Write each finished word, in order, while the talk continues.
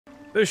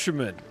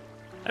Fisherman,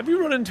 have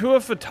you run into a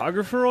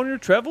photographer on your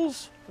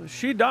travels?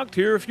 She docked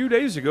here a few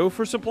days ago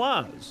for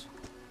supplies.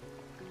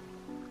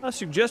 I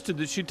suggested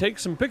that she take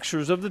some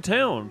pictures of the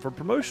town for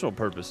promotional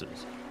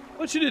purposes,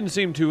 but she didn't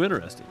seem too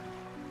interested.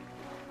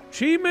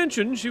 She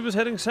mentioned she was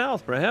heading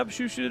south. Perhaps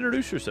you should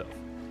introduce yourself.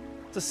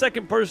 It's the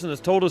second person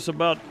that's told us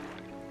about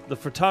the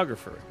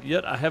photographer,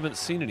 yet I haven't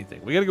seen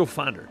anything. We gotta go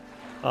find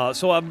her.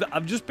 So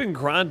I've just been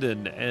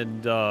grinding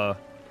and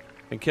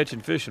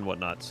catching fish and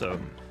whatnot. So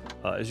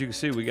as you can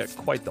see, we got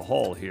quite the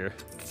haul here.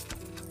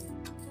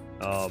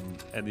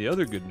 And the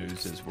other good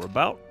news is we're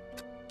about.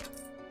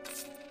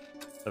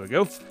 There we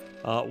go.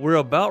 We're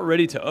about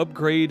ready to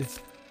upgrade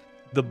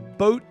the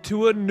boat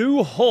to a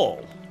new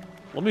hull.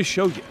 Let me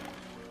show you.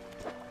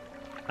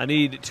 I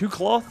need 2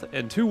 cloth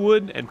and 2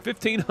 wood and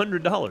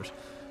 $1,500.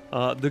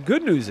 The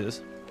good news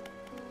is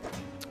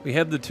we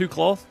have the 2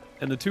 cloth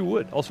and the 2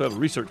 wood. Also have a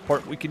research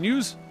part we can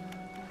use.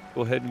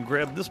 Go ahead and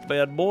grab this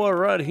bad boy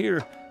right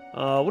here.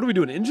 What are we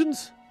doing?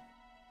 Engines?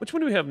 Which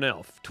one do we have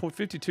now?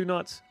 52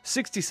 knots,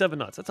 67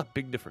 knots. That's a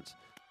big difference.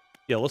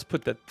 Yeah, let's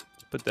put that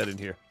in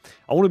here.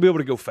 I want to be able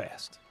to go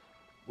fast.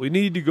 We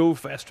need to go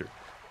faster.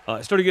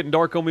 It started getting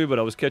dark on me, but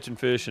I was catching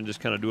fish and just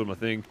kind of doing my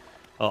thing.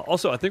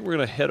 Also, I think we're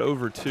going to head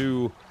over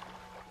to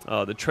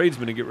the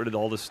tradesman and get rid of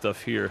all this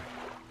stuff here.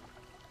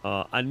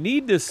 I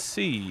need to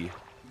see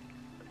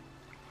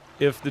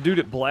if the dude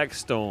at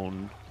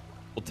Blackstone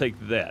will take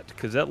that,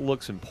 because that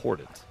looks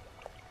important.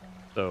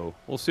 So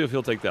we'll see if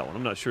he'll take that one.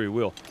 I'm not sure he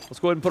will. Let's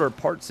go ahead and put our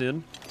parts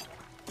in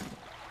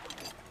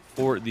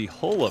for the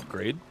hull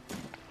upgrade.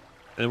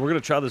 And we're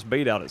going to try this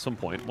bait out at some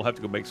point. We'll have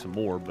to go make some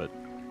more, but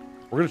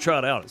we're going to try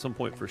it out at some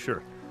point for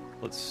sure.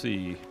 Let's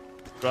see.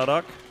 Dry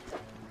dock.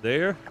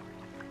 There.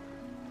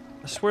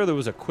 I swear there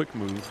was a quick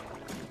move.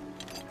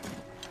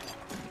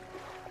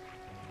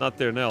 Not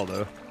there now,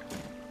 though.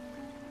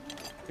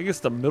 I think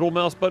it's the middle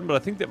mouse button, but I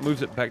think that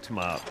moves it back to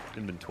my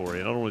inventory,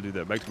 and I don't want to do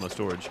that. Back to my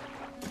storage.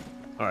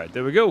 All right,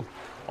 there we go.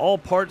 All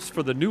parts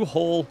for the new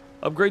hull.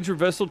 Upgrade your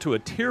vessel to a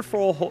tier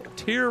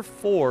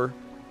 4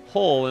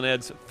 hull and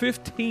adds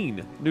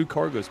 15 new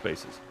cargo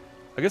spaces.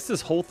 I guess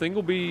this whole thing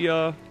will be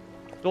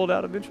filled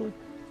out eventually.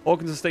 All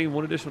can sustain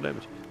 1 additional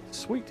damage.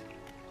 Sweet.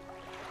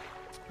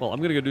 Well, I'm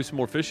going to go do some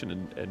more fishing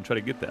and try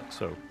to get that.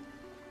 So,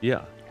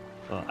 yeah.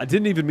 I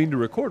didn't even mean to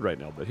record right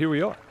now, but here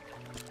we are.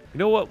 You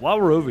know what? While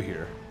we're over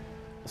here,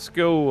 let's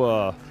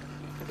go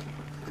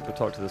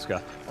talk to this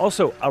guy.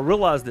 Also, I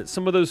realized that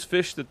some of those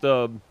fish that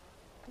the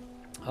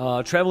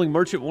traveling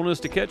merchant wanted us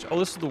to catch. Oh,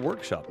 this is the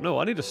workshop. No,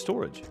 I need a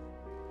storage.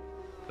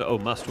 Oh,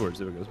 my storage.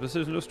 There we go. But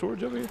there's no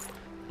storage over here.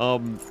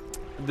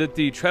 That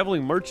the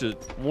traveling merchant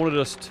wanted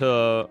us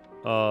to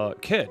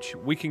catch.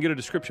 We can get a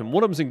description.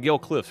 One of them's in Gale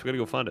Cliffs. We gotta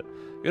go find it.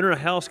 Enter a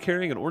house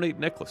carrying an ornate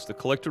necklace. The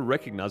collector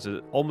recognizes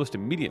it almost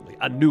immediately.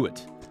 I knew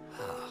it.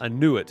 I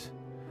knew it.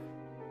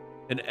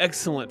 An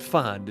excellent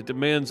find. It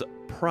demands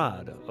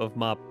pride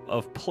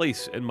of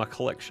place in my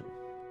collection.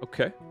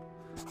 Okay.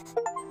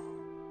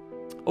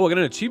 Oh, I got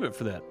an achievement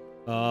for that.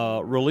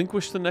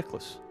 Relinquish the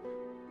necklace.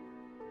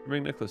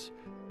 Ring necklace.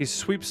 He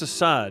sweeps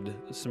aside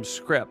some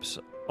scraps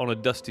on a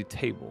dusty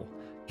table.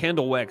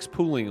 Candle wax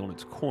pooling on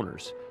its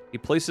corners. He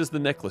places the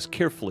necklace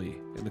carefully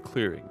in the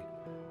clearing.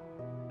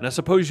 And I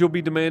suppose you'll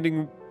be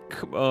demanding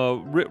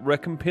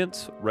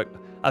recompense?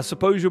 I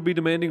suppose you'll be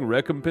demanding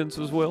recompense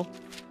as well?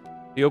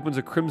 He opens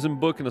a crimson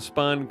book and a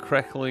spine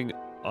cracking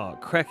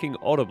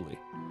audibly.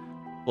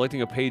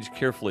 Selecting a page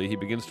carefully, he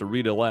begins to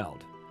read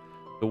aloud.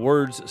 The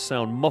words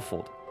sound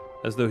muffled,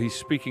 as though he's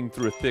speaking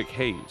through a thick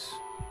haze.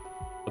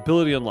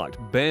 Ability unlocked.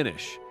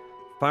 Banish.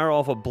 Fire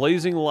off a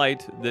blazing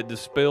light that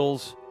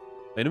dispels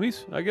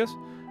enemies, I guess?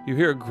 You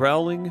hear a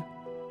growling,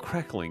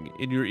 crackling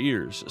in your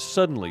ears.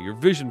 Suddenly, your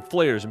vision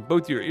flares and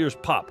both your ears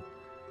pop.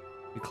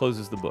 He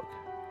closes the book.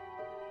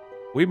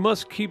 We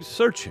must keep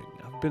searching.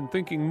 I've been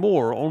thinking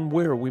more on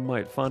where we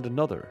might find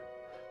another.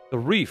 The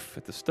reef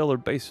at the Stellar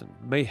Basin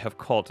may have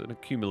caught and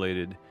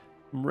accumulated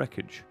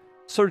wreckage.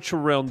 Search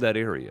around that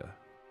area.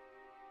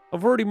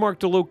 I've already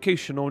marked a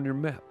location on your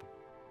map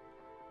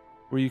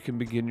where you can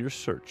begin your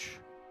search.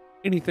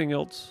 Anything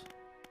else?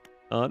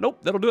 Nope,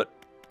 that'll do it.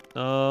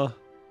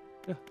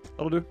 Yeah,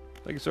 that'll do.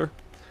 Thank you, sir.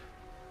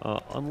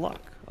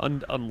 Unlock.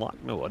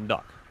 Unlock. No,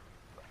 undock.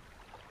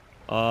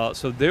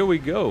 So there we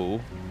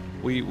go.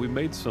 We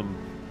made some.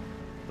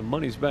 The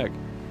money's back.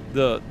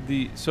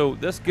 So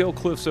that's Gale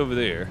Cliffs over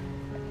there.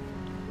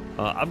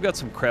 I've got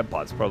some crab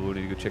pots probably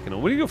we need to go check in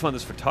on. We need to go find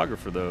this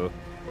photographer though.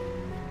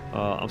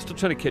 I'm still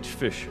trying to catch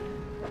fish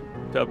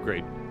to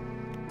upgrade.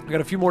 I got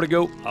a few more to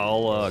go.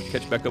 I'll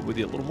catch back up with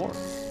you a little more.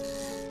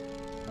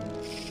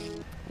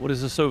 What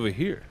is this over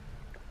here?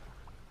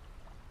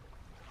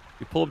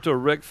 You pull up to a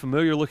wrecked,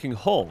 familiar-looking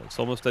hull. It's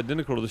almost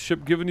identical to the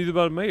ship given you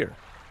by the mayor,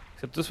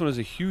 except this one has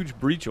a huge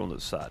breach on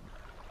its side.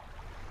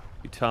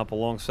 You top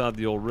alongside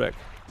the old wreck.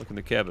 Look in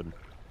the cabin.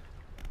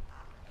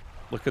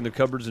 Look in the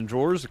cupboards and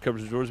drawers. The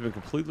cupboards and drawers have been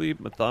completely,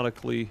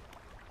 methodically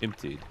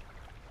emptied.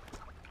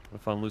 I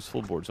find loose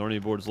floorboards. Aren't any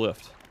boards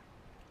left?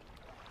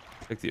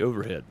 Check the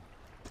overhead.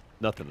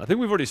 Nothing. I think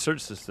we've already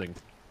searched this thing.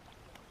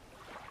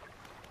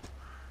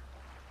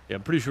 Yeah,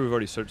 I'm pretty sure we've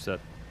already searched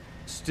that.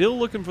 Still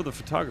looking for the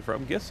photographer.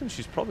 I'm guessing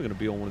she's probably going to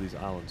be on one of these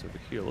islands over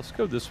here. Let's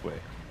go this way.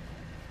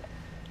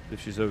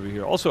 If she's over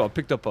here. Also, I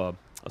picked up a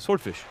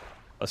swordfish.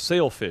 A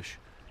sailfish.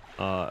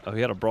 We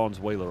had a bronze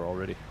whaler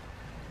already.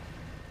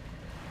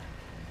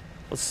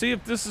 Let's see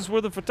if this is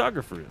where the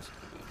photographer is.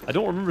 I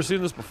don't remember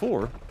seeing this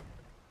before.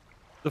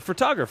 The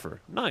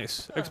photographer.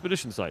 Nice.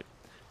 Expedition site.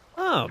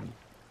 Hello.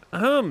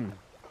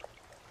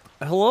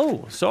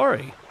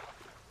 Sorry.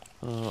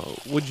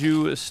 Would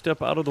you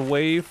step out of the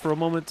way for a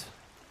moment?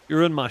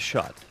 You're in my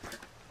shot.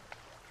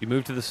 You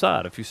move to the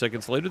side. A few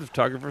seconds later, the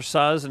photographer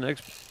sighs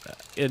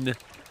in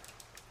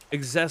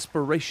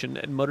exasperation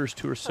and mutters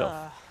to herself.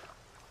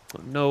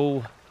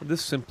 No,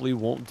 this simply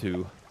won't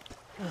do.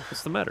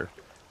 What's the matter?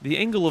 The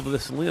angle of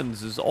this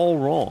lens is all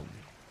wrong.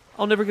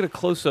 I'll never get a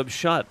close-up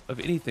shot of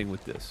anything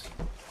with this.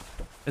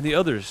 And the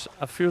others,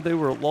 I fear they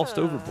were lost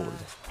overboard.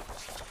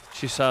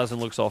 She sighs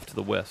and looks off to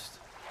the west.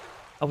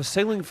 I was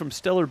sailing from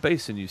Stellar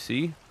Basin, you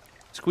see,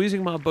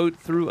 squeezing my boat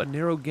through a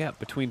narrow gap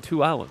between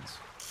two islands.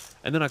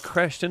 And then I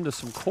crashed into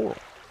some coral.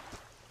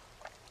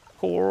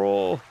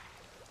 Coral.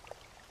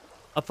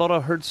 I thought I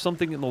heard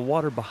something in the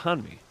water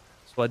behind me,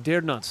 so I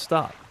dared not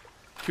stop.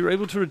 If you were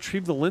able to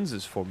retrieve the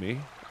lenses for me...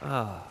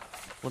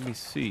 let me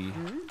see.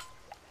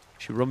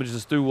 She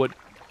rummages through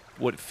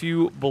what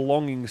few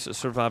belongings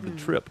survived the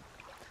trip.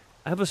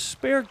 I have a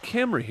spare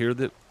camera here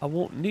that I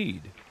won't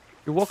need.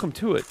 You're welcome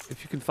to it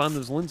if you can find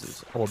those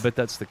lenses. Oh, I bet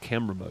that's the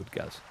camera mode,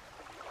 guys.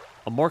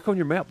 A mark on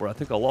your map where I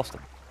think I lost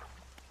them.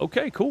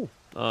 Okay, cool.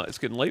 It's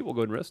getting late. We'll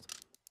go ahead and rest.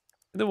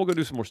 And then we'll go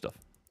do some more stuff.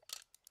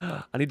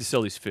 I need to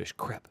sell these fish.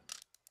 Crap.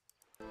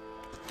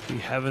 We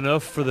have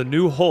enough for the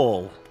new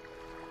hull.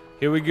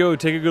 Here we go.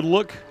 Take a good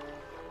look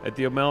at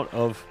the amount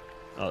of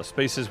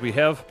spaces we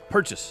have.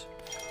 Purchase.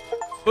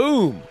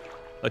 Boom.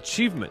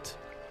 Achievement.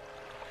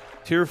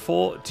 Tier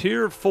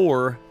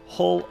 4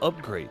 hull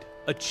upgrade.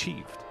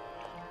 Achieved.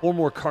 4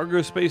 more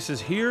cargo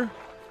spaces here.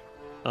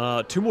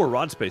 2 more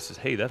rod spaces.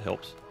 Hey, that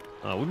helps.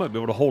 We might be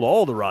able to hold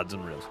all the rods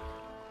and reels.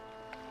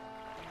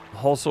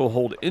 Also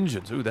hold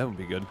engines. Ooh, that would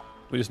be good.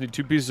 We just need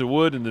 2 pieces of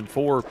wood and then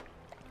 4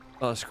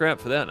 scrap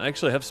for that. And I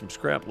actually have some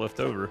scrap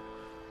left over.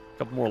 A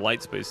couple more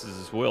light spaces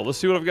as well. Let's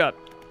see what I've got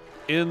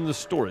in the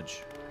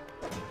storage.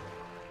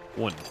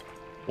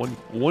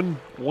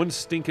 One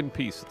stinking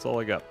piece. That's all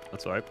I got.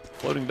 That's all right.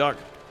 Floating dock.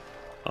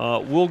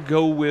 We'll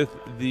go with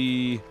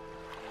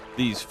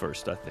these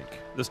first, I think.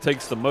 This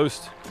takes the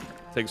most.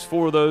 Takes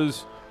 4 of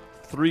those,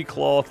 3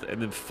 cloth,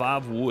 and then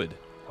 5 wood.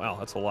 Wow,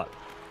 that's a lot.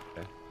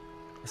 Okay.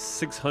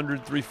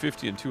 600,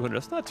 350, and 200.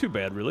 That's not too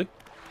bad, really.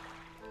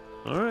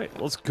 All right,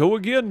 let's go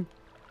again.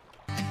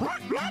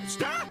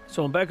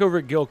 So I'm back over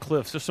at Gale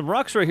Cliffs. There's some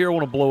rocks right here I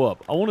want to blow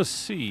up. I want to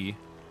see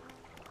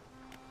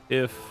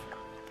if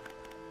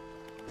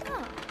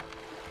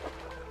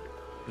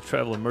the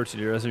traveling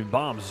merchant here has any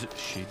bombs.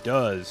 She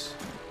does.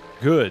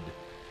 Good.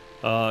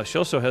 She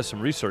also has some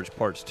research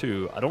parts,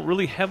 too. I don't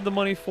really have the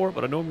money for it,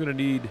 but I know I'm going to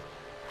need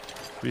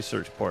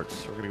research parts.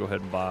 So we're going to go ahead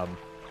and buy them.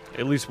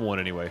 At least one,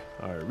 anyway.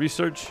 All right,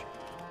 research.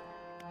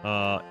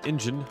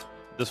 Engine.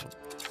 This one.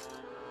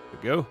 There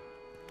we go.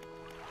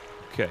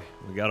 Okay,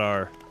 we got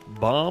our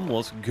bomb.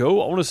 Let's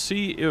go. I want to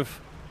see if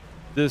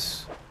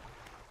this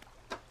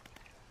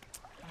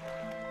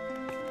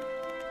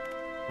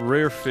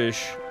rare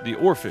fish, the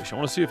oarfish, I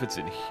want to see if it's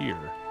in here.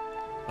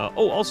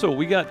 Oh, also,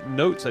 we got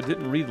notes I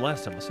didn't read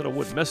last time. I said I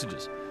would.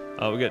 Messages.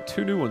 We got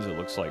 2 new ones, it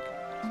looks like.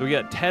 So we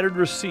got Tattered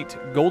Receipt,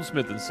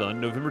 Goldsmith &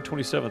 Son, November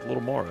 27th,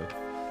 Little Morrow.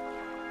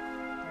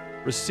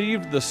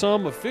 Received the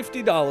sum of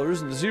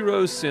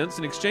 $50.00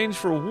 in exchange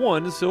for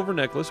 1 silver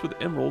necklace with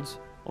emeralds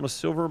on a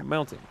silver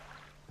mounting.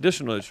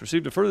 Additional notes.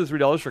 Received a further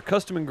 $3 for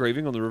custom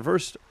engraving on the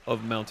reverse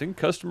of mounting.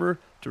 Customer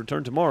to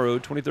return tomorrow,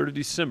 23rd of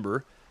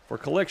December, for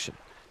collection.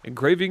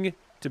 Engraving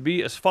to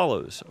be as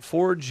follows.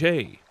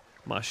 4J,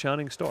 my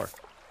shining star.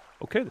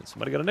 Okay, then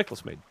somebody got a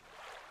necklace made.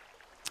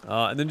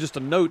 And then just a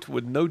note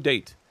with no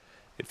date.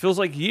 It feels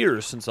like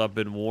years since I've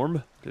been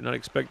warm. Did not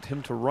expect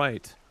him to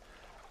write.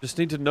 Just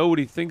need to know what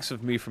he thinks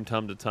of me from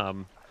time to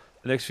time.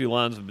 The next few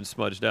lines have been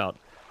smudged out.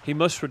 He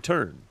must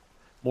return.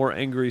 More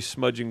angry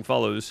smudging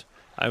follows.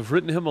 I've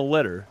written him a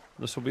letter.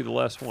 This will be the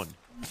last one.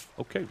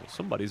 Okay, well,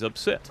 somebody's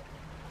upset.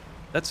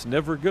 That's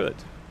never good.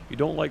 You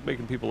don't like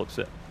making people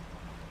upset.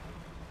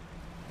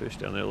 Fish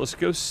down there. Let's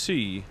go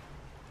see.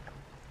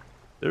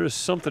 There is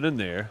something in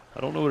there. I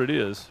don't know what it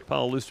is.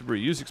 Pile of loose debris.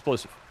 Use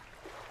explosive.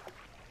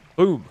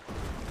 Boom.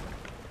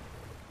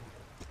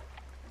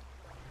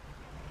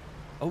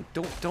 Oh,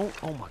 don't.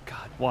 Oh, my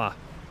God. Why?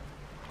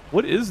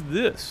 What is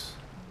this?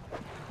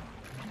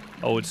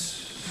 Oh, it's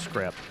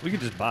scrap. We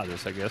could just buy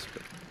this, I guess,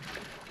 but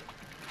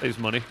saves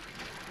money.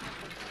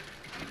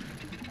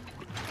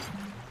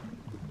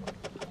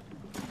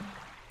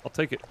 I'll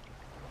take it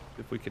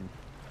if we can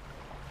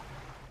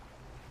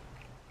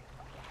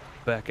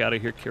back out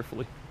of here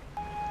carefully.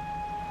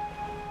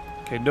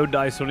 Okay, no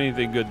dice on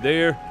anything good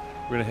there.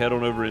 We're going to head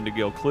on over into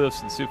Gale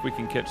Cliffs and see if we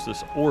can catch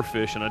this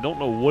oarfish. And I don't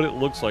know what it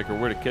looks like or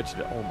where to catch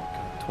it. Oh, my God.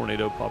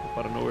 Tornado pop up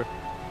out of nowhere.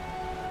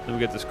 Then we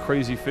got this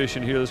crazy fish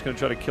in here that's going to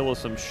try to kill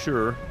us, I'm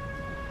sure.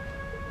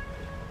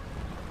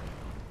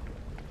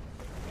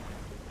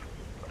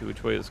 See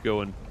which way it's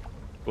going.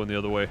 Going the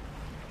other way.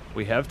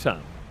 We have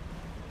time.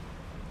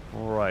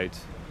 All right.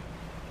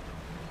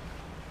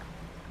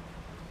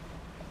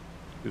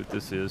 See what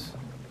this is.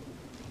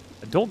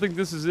 I don't think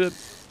this is it.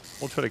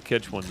 We'll try to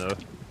catch one, though.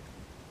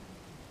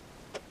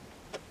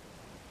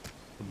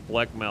 The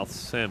blackmouth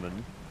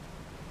salmon.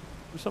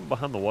 There's something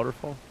behind the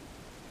waterfall.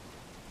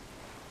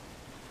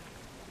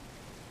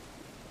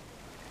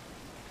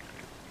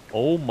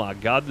 Oh my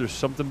god, there's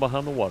something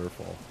behind the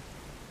waterfall.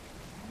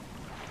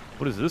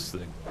 What is this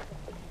thing?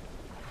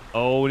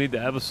 Oh, we need the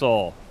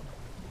Abyssal.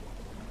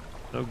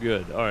 No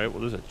good. Alright,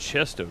 well there's a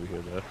chest over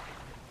here though.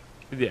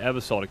 Need the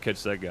Abyssal to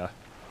catch that guy.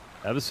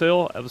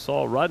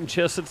 Abyssal, rotten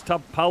chest at the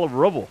top of a pile of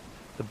rubble.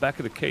 The back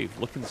of the cave.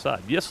 Look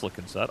inside. Yes, look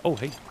inside. Oh,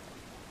 hey.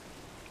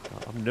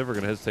 I'm never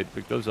going to hesitate to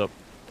pick those up.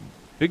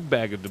 Big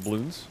bag of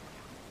doubloons.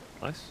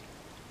 Nice.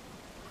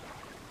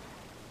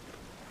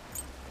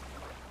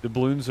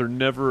 Doubloons are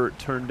never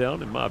turned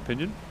down, in my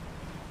opinion.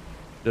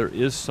 There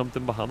is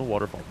something behind the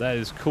waterfall. That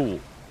is cool.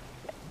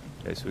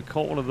 Okay, so we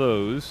caught one of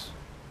those.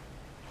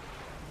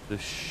 The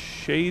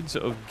Shades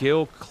of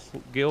Gale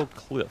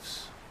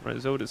Cliffs. Right,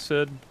 is that what it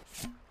said?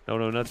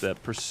 No, not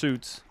that.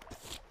 Pursuits.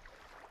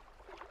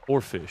 Or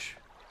fish.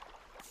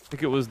 I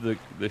think it was the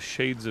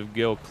Shades of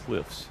Gale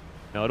Cliffs.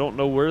 Now, I don't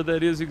know where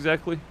that is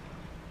exactly.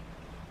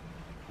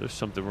 There's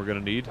something we're going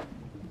to need.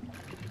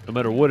 No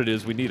matter what it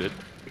is, we need it.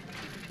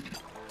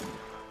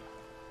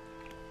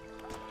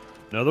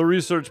 Another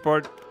research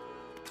part.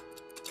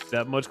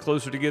 That much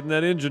closer to getting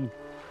that engine.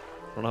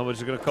 I don't know how much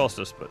it's going to cost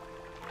us, but...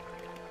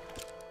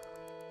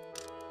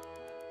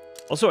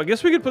 Also, I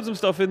guess we could put some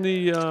stuff in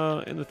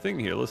the thing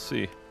here. Let's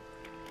see.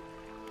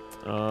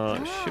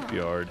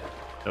 Shipyard.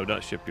 No,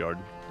 not shipyard.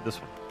 This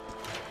one.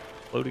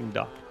 Floating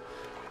dock.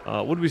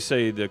 What did we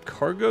say? The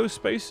cargo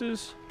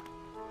spaces?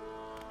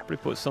 We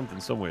put something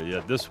somewhere.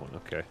 Yeah, this one.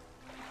 Okay.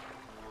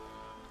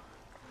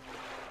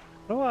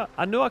 Oh,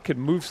 I know I could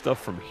move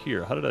stuff from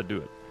here. How did I do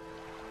it?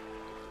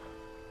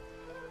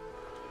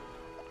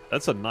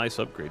 That's a nice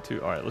upgrade,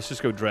 too. All right, let's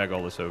just go drag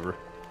all this over.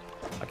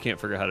 I can't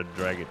figure out how to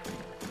drag it.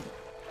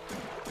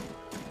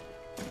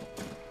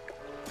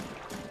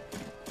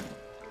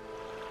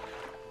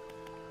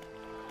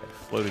 Okay,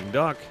 floating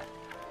dock.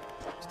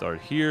 Start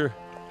here.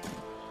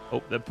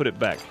 Oh, that put it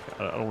back.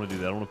 I don't want to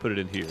do that. I want to put it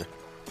in here.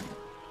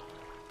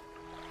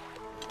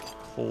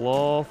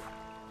 Cloth.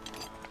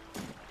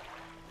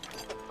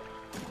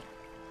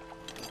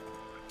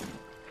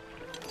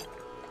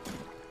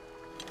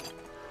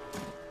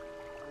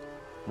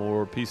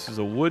 More pieces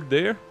of wood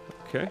there.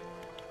 Okay.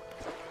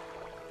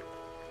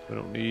 We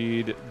don't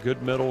need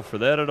good metal for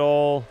that at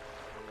all.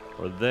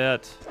 Or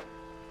that.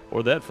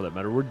 Or that for that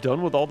matter. We're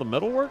done with all the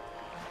metal work?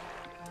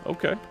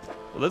 Okay.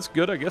 Well, that's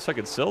good. I guess I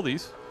could sell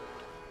these.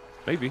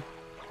 Maybe.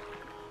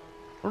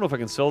 I don't know if I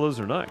can sell those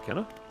or not.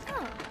 Can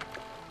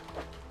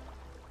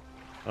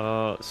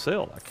I?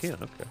 Sell. I can.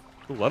 Okay.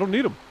 Cool. I don't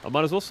need them. I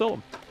might as well sell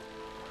them.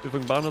 See if we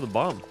can buy another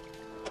bomb.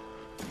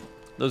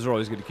 Those are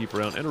always good to keep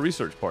around. And a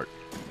research part.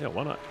 Yeah,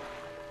 why not?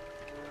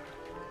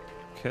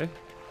 Okay.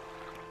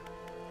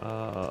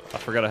 I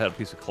forgot I had a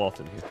piece of cloth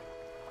in here.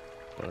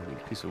 I need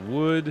a piece of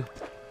wood.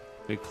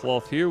 Big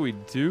cloth here. We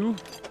do.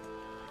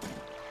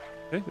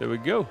 Okay, there we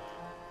go.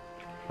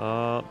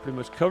 Pretty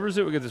much covers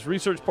it. We got this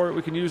research part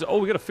we can use. Oh,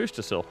 we got a fish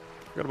to sell.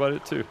 Forgot about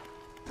it too.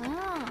 There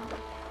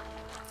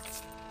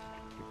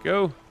we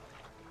go.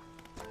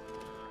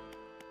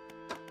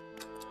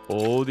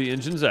 Oh, the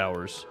engine's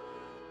ours.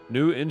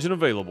 New engine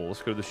available. Let's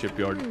go to the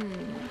shipyard.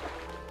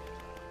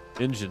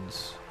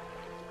 Engines.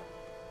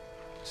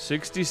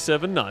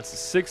 67 knots.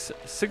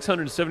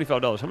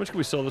 $675. How much can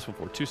we sell this one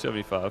for?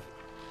 $275.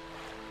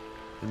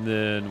 And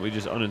then we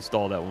just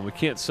uninstall that one. We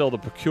can't sell the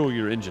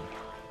peculiar engine.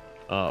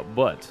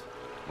 But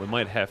we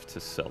might have to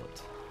sell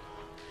it.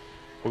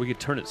 Or we could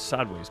turn it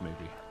sideways, maybe.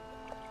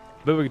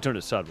 Maybe we could turn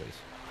it sideways.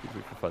 2,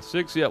 3, 4, 5,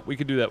 6. Yeah, we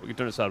could do that. We could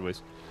turn it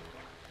sideways.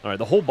 All right,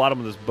 the whole bottom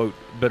of this boat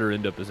better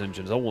end up as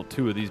engines. I want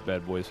 2 of these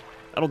bad boys.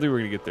 I don't think we're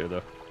going to get there,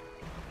 though.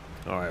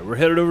 All right, we're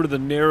headed over to the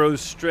narrow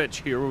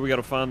stretch here where we got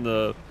to find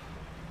the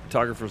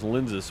photographer's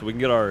lenses so we can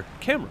get our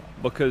camera,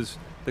 because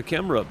the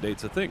camera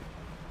update's a thing.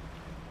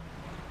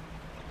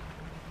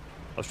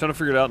 I was trying to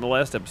figure it out in the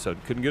last episode.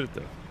 Couldn't get it,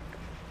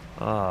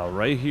 though.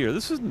 Right here.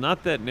 This is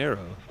not that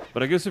narrow.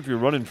 But I guess if you're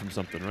running from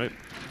something, right?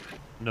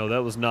 No,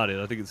 that was not it.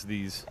 I think it's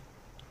these.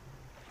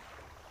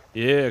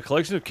 Yeah, a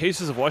collection of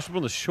cases of washed up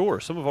on the shore.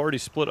 Some have already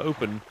split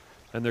open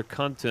and their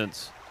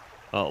contents,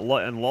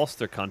 and lost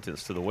their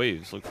contents to the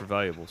waves. Look for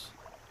valuables.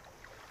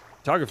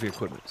 Photography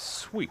equipment.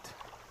 Sweet.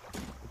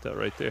 Put that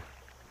right there.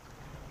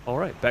 All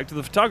right, back to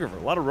the photographer.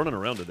 A lot of running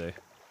around today.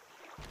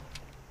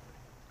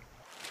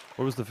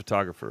 Where was the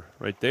photographer?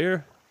 Right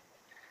there?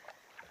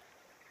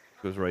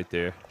 Goes right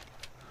there.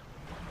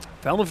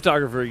 Found the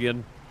photographer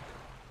again.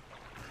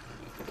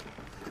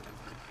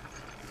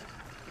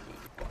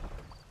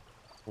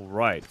 All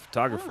right,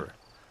 photographer.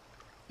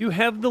 You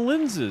have the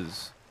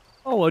lenses.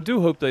 Oh, I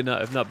do hope they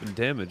have not been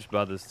damaged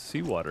by the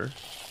seawater.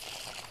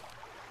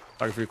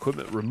 Photography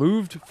equipment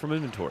removed from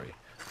inventory.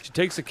 She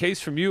takes a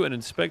case from you and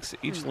inspects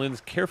each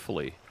lens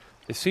carefully.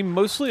 They seem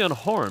mostly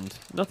unharmed.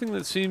 Nothing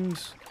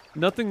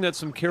that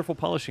some careful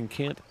polishing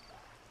can't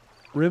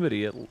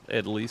remedy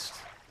at least.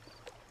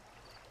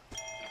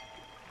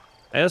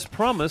 As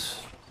promised,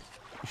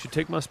 you should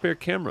take my spare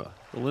camera.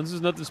 The lens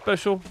is nothing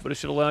special, but it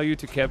should allow you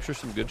to capture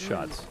some good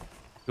shots.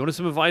 If you wanted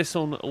some advice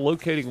on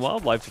locating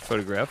wildlife to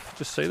photograph,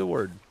 just say the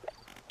word.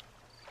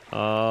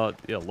 Yeah,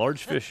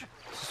 large fish.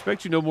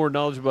 Suspect you know more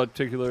knowledge about a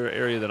particular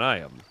area than I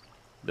am.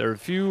 There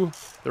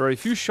are a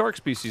few shark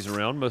species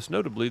around, most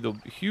notably the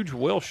huge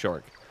whale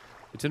shark.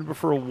 They tend to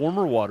prefer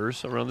warmer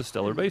waters around the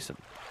Stellar Basin.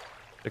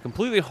 They're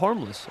completely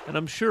harmless, and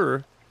I'm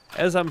sure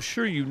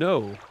you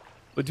know,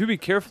 but do be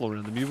careful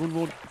around them. You wouldn't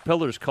want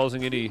propellers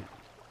causing any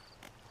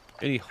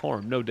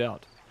harm, no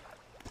doubt.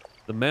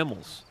 The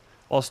mammals,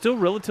 while still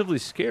relatively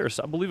scarce,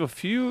 I believe a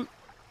few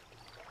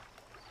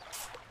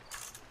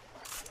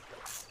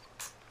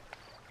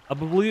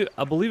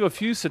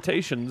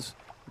cetaceans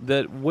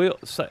that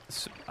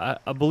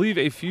I believe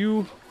a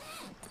few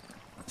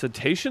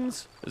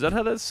cetaceans? Is that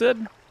how that's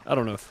said? I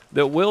don't know.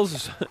 That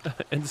whales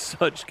and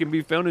such can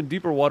be found in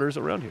deeper waters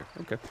around here.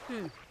 Okay.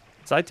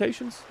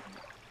 Citations?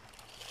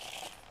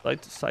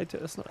 That's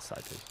not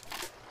citation.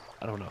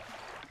 I don't know.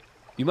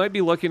 You might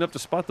be lucky enough to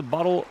spot the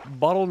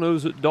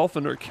bottlenose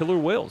dolphin or killer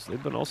whales.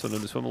 They've been also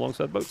known to swim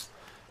alongside boats.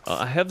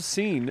 I have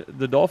seen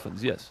the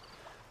dolphins, yes.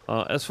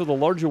 As for the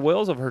larger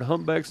whales, I've heard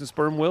humpbacks and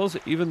sperm whales,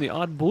 even the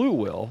odd blue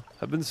whale,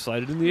 have been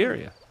sighted in the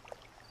area.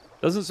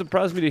 Doesn't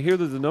surprise me to hear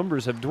that the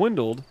numbers have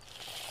dwindled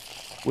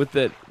with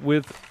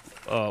Ingfeld's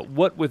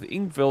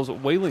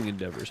whaling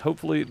endeavors.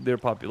 Hopefully their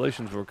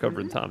populations will recover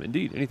in time.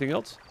 Indeed. Anything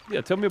else? Yeah,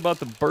 tell me about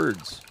the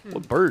birds.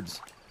 What birds?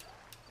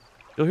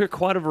 You'll hear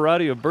quite a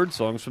variety of bird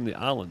songs from the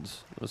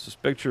islands. I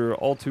suspect they're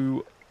all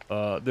too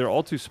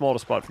small to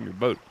spot from your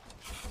boat.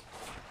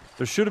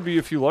 There should be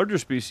a few larger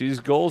species,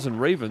 gulls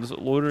and ravens,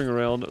 loitering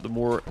around the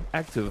more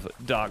active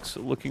docks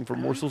looking for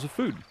morsels of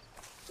food.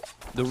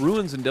 The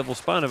ruins in Devil's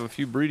Spine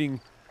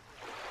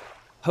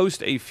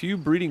host a few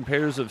breeding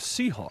pairs of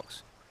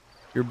seahawks.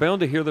 You're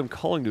bound to hear them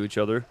calling to each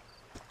other.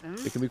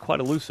 They can be quite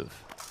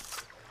elusive.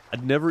 I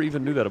never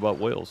even knew that about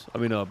birds.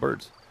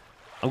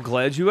 I'm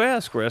glad you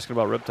asked. We're asking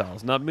about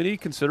reptiles. Not many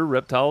consider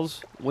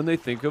reptiles when they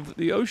think of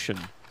the ocean.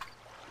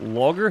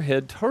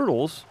 Loggerhead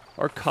turtles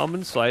are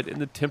common sight in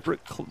the temperate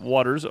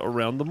waters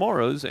around the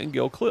Morros and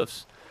Gale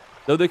Cliffs,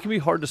 though they can be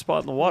hard to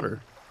spot in the water.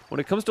 When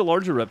it comes to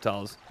larger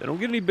reptiles, they don't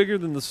get any bigger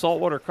than the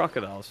saltwater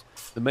crocodiles,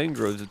 the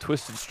mangroves, the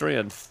twisted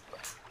strand.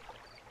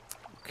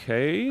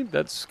 Okay,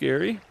 that's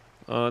scary.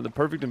 The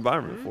perfect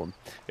environment for them.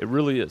 It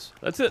really is.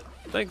 That's it.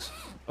 Thanks.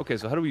 Okay,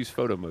 so how do we use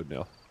photo mode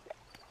now?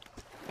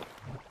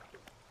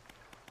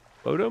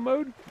 Photo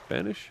mode?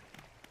 Vanish?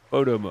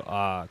 Photo mode.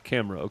 Ah,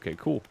 camera. Okay,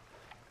 cool.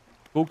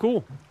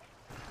 Cool.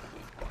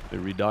 They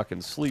redock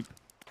and sleep.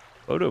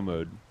 Photo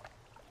mode.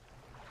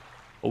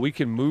 Oh, we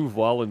can move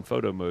while in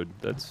photo mode.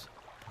 That's...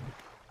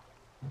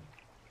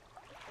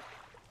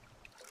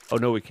 Oh,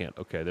 no, we can't.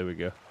 Okay, there we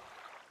go.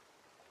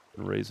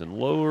 Raise and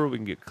lower. We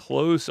can get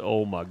close.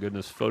 Oh, my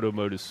goodness. Photo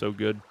mode is so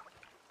good.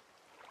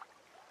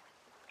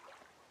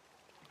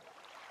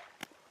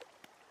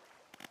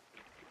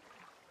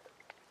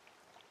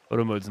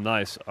 Photo mode's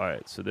nice. All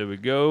right, so there we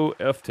go.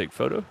 F, take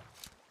photo.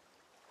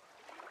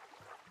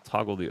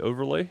 Toggle the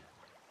overlay.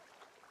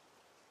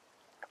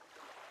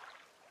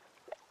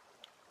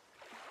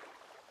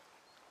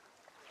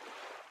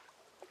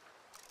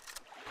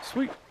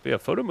 Sweet. Yeah,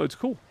 photo mode's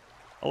cool.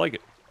 I like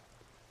it.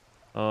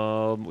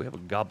 We have a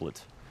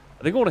goblet.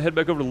 I think I want to head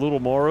back over to Little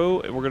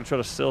Morrow, and we're going to try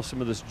to sell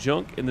some of this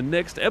junk in the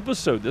next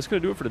episode. That's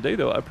going to do it for today,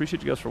 though. I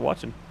appreciate you guys for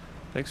watching.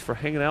 Thanks for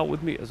hanging out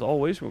with me, as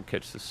always. We're going to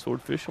catch this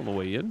swordfish on the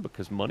way in,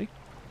 because money.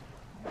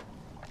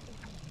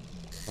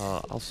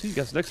 I'll see you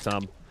guys next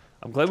time.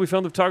 I'm glad we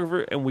found the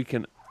photographer, and we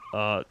can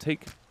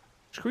take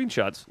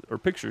screenshots or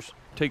pictures.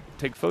 Take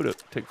photo.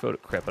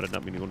 Crap, I did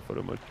not mean to go in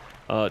photo mode.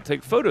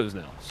 Take photos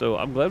now. So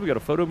I'm glad we got a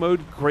photo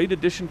mode. Great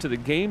addition to the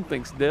game.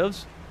 Thanks,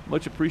 devs.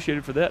 Much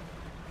appreciated for that.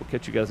 We'll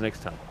catch you guys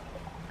next time.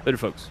 Later,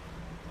 folks.